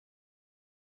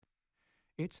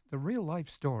It's the real-life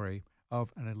story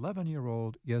of an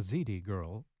 11-year-old Yazidi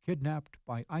girl kidnapped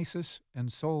by ISIS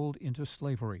and sold into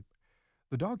slavery.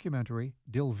 The documentary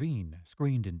Dilveen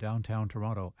screened in downtown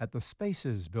Toronto at the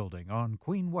Spaces building on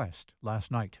Queen West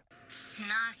last night.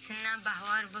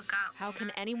 How can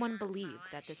anyone believe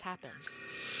that this happened?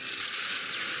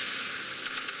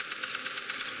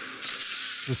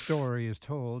 The story is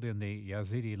told in the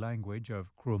Yazidi language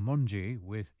of Kurmanji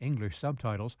with English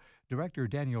subtitles. Director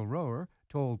Daniel Roher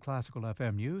told Classical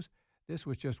FM News this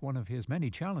was just one of his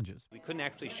many challenges. We couldn't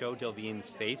actually show Dilveen's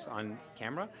face on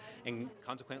camera, and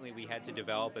consequently we had to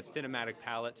develop a cinematic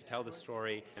palette to tell the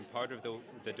story, and part of the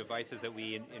devices that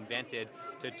we invented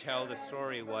to tell the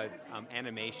story was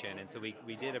animation, and so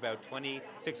we did about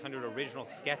 2,600 original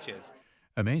sketches.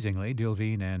 Amazingly,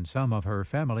 Dilveen and some of her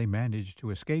family managed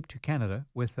to escape to Canada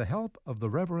with the help of the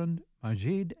Reverend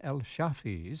Majed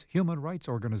Shafie's human rights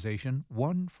organization,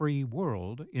 One Free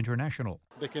World International.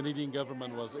 The Canadian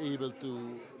government was able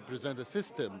to present a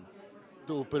system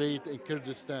to operate in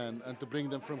Kyrgyzstan and to bring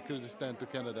them from Kyrgyzstan to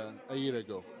Canada a year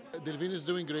ago. Dilveen is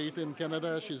doing great in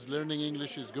Canada. She's learning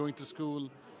English. She's going to school.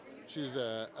 She's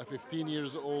a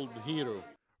 15-year-old hero.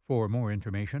 For more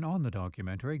information on the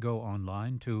documentary, go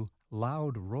online to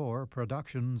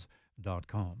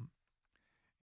loudroarproductions.com.